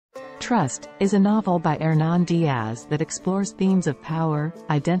Trust is a novel by Hernan Diaz that explores themes of power,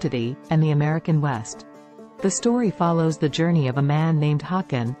 identity, and the American West. The story follows the journey of a man named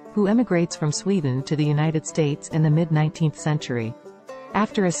Håkan, who emigrates from Sweden to the United States in the mid-19th century.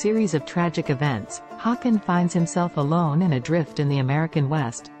 After a series of tragic events, Håkan finds himself alone and adrift in the American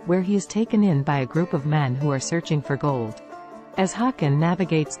West, where he is taken in by a group of men who are searching for gold. As Håkan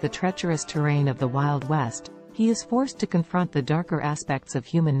navigates the treacherous terrain of the Wild West, he is forced to confront the darker aspects of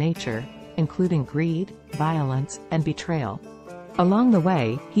human nature, including greed, violence, and betrayal. Along the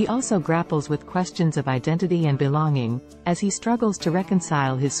way, he also grapples with questions of identity and belonging, as he struggles to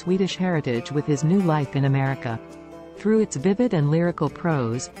reconcile his Swedish heritage with his new life in America. Through its vivid and lyrical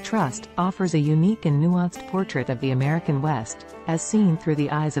prose, Trust offers a unique and nuanced portrait of the American West, as seen through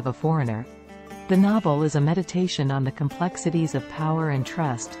the eyes of a foreigner. The novel is a meditation on the complexities of power and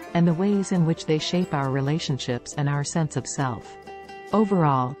trust, and the ways in which they shape our relationships and our sense of self.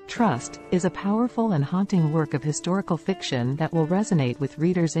 Overall, Trust is a powerful and haunting work of historical fiction that will resonate with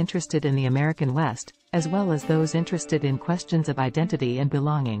readers interested in the American West, as well as those interested in questions of identity and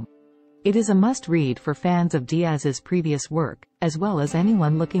belonging. It is a must-read for fans of Diaz's previous work, as well as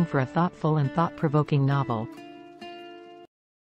anyone looking for a thoughtful and thought-provoking novel.